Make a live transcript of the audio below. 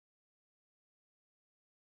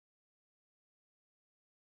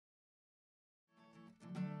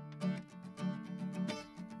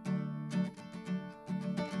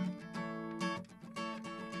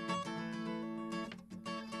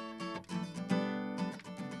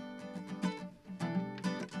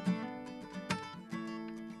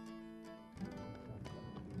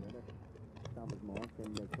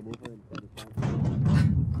can come over and send a shout.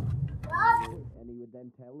 And he would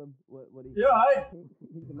then tell them what he... You alright?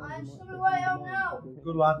 I'm just on my way home now.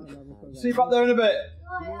 Good lad. See you back there in a bit.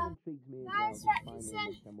 Intrigues me as well,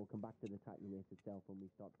 and we'll come back to the tackling race itself when we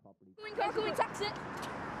start properly. Can we tax it?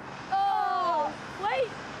 Oh, wait.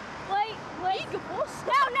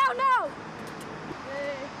 No.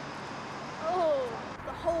 Oh,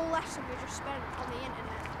 the whole lesson we just spent on the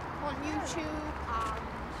internet, on YouTube and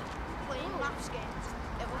playing maths games.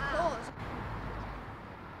 It will pause.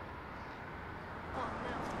 Oh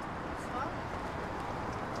no. What?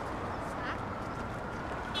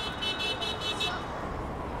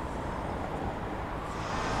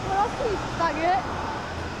 What else can you faggot?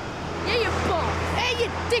 Yeah, you fuck! Hey, you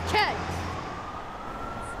dickhead!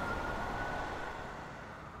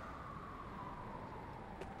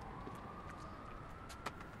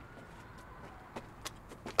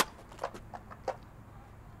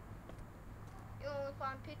 You only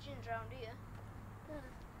find pigeons around here.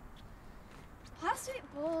 Plastic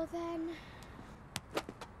ball then.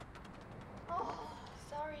 Oh,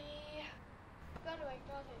 sorry. Gotta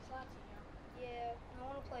ignore those lads here. Yeah, I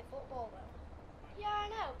want to play football though. Yeah, I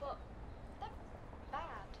know, but they're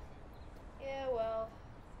bad. Yeah, well,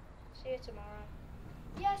 see you tomorrow.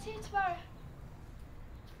 Yeah, see you tomorrow.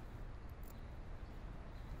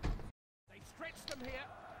 They stretch them here,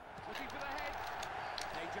 looking for the head.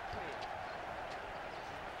 Danger clear.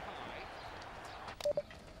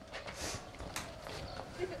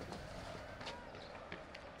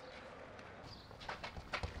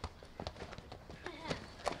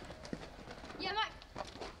 Yeah, Mac.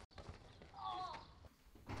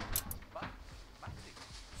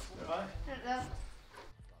 Alright. Hello.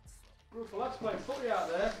 Group of lads playing footy out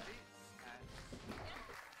there.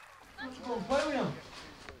 Why don't you go and play with them?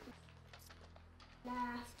 Nah, I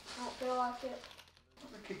don't feel like it.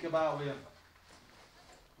 Have a kick about with them.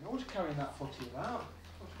 You're always carrying that footy about.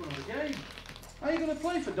 What's going on with the game? How are you going to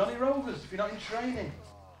play for Donny Rovers if you're not in training?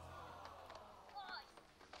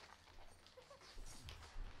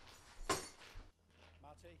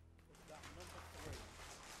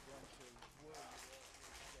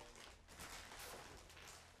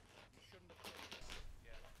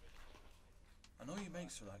 I know you're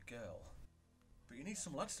mates with that girl, but you need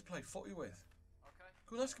some lads to play footy with. Okay.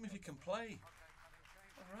 Go and ask him if he can play.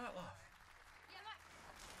 Alright, love. Yeah, Mac.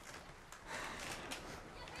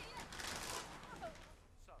 So,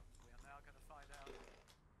 we are now going to find out.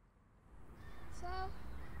 So,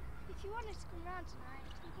 if you wanted to come round tonight,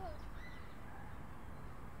 we could.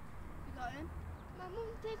 You got him? My mum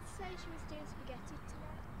did say she was doing spaghetti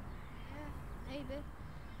tonight. Yeah, maybe.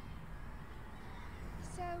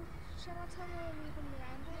 So, shall I tell her when we come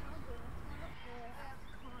around it?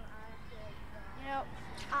 You know,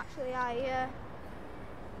 actually I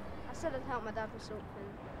said I'd help my dad with something.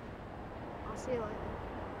 I'll see you later.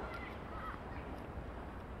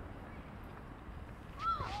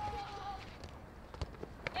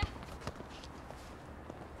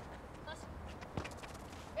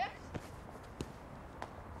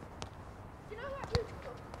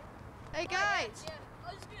 Hey guys! Yeah,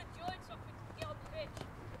 I was gonna join so I could get on the pitch.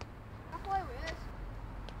 I play with us.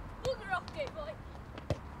 Bugger off, gay boy.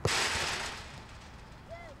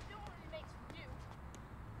 Yeah, you don't want to make some new.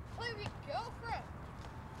 Play with your girlfriend.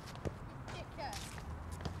 You dickhead.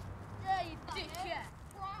 Yeah, you dickhead.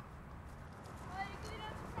 What? Are you going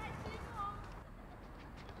to fight anymore?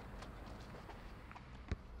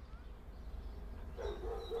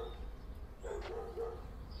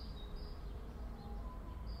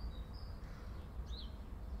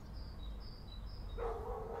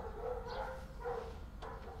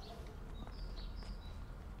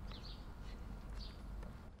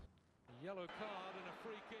 Yellow card and a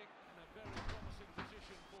free kick and a very promising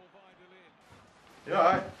position for Vidalin. You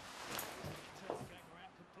alright? Turns back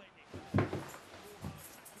around completely.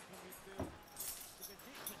 It's a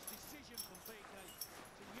ridiculous decision from PK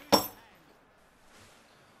to use the hand.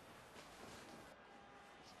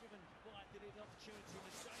 It's given Vidalin an opportunity in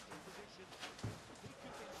a dangerous position. He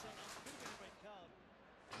could have been sent off, could have been a red card.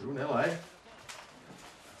 2-0, eh?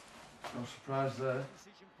 No surprise there.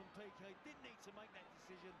 Decision from PK, didn't need to make that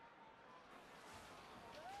decision.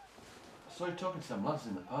 I saw you talking to some lads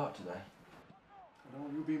in the park today. I don't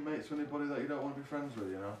want you being mates with anybody that you don't want to be friends with,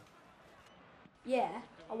 you know? Yeah,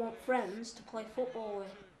 I want friends to play football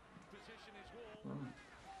with.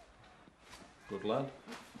 Good lad.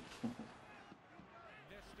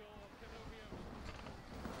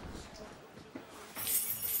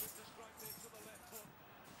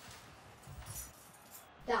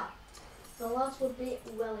 Dad, the lads would be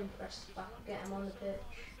well impressed if I could get him on the pitch.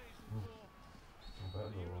 I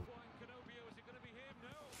bet they will.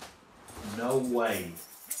 No way.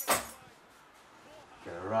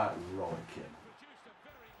 Get a right rollicking.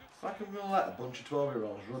 Like I'm going to let a bunch of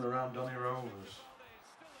 12-year-olds run around Donny Rovers.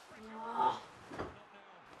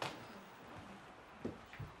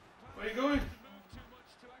 Where are you going?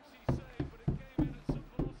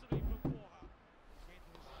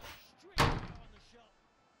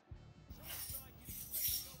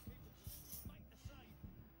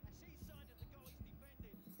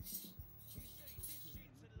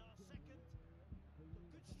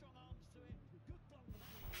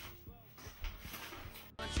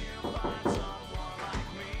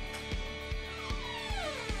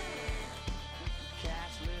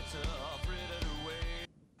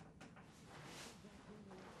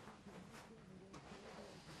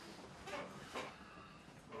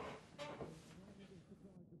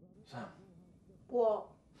 Sam, What?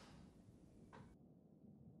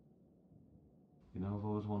 you know I've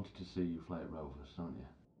always wanted to see you play at Rovers, don't you?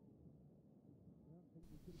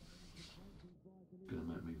 It's going to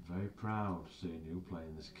make me very proud seeing you play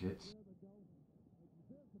in this kit.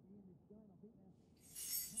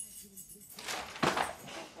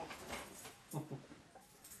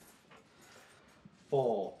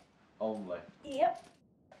 Four only. Yep.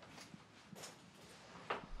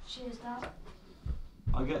 Cheers, Dad.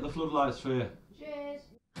 I'll get the floodlights for you. Cheers.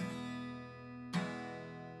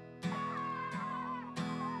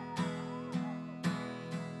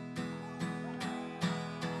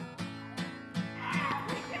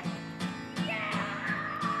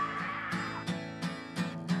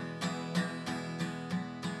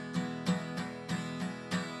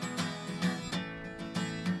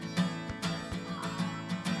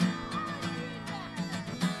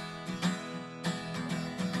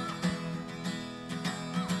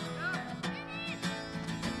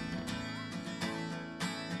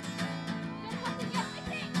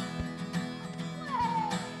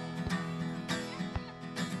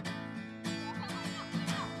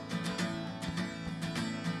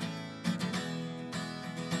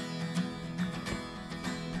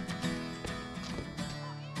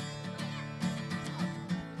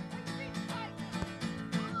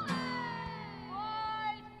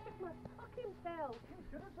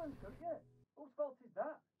 Whose fault is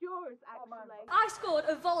that? Yours, actually. I scored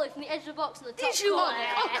a volley from the edge of the box in the top Did you? corner.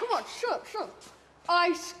 Oh, come on, shut up, shut up.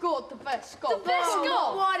 I scored the best goal. The best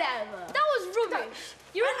goal? Whatever. That was rubbish.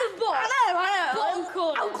 You're in the box. I know. Bottom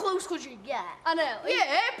corner. How close could you get? I know.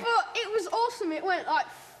 Yeah, but it was awesome. It went like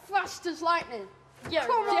fast as lightning. Yeah,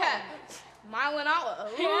 Come right. on. Mile an hour.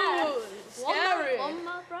 Ooh, Yeah. scary. 1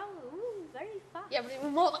 mile per hour. Ooh, very fast. Yeah, but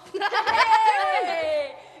even more than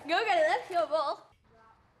Hey! Go get it. That's your ball.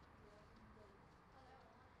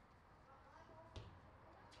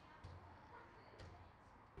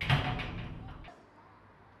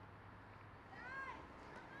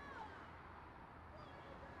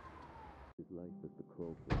 His life as the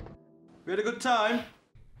crow flies. We had a good time?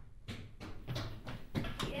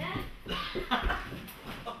 Yeah.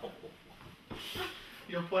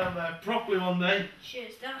 You'll play on there properly one day.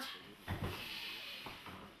 Cheers, Dad.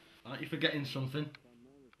 Aren't you forgetting something?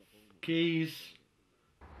 Keys.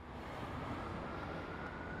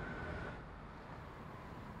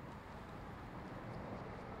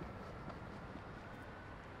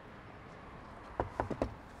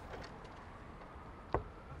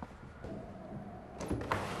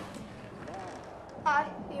 Hi,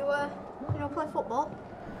 you play football?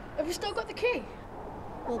 Have you still got the key?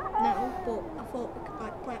 Well, no, but I thought we could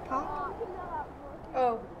like play at park.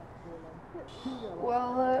 Oh.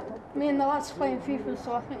 Well, me and the lads are playing FIFA,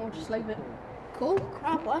 so I think we'll just leave it. Cool. Can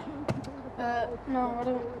I play? No, I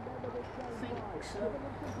don't think so.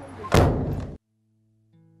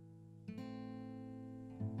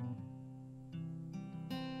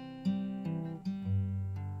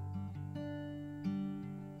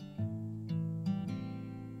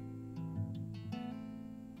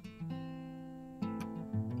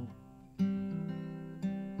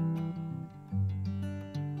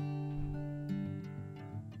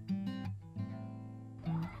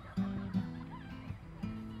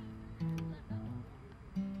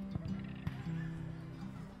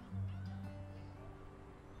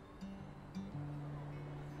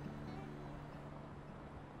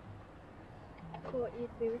 Thought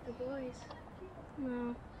you'd be with the boys.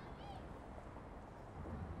 No.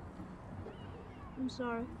 I'm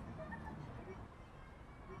sorry.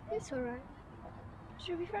 It's alright.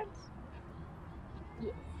 Should we be friends?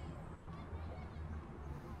 Yeah.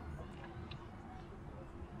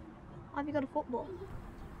 Have you got a football?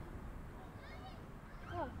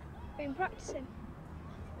 Oh, been practicing.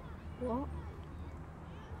 What?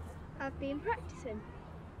 I've been practicing.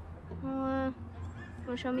 Well,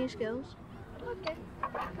 Want to show me your skills? Okay,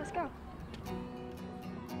 let's go.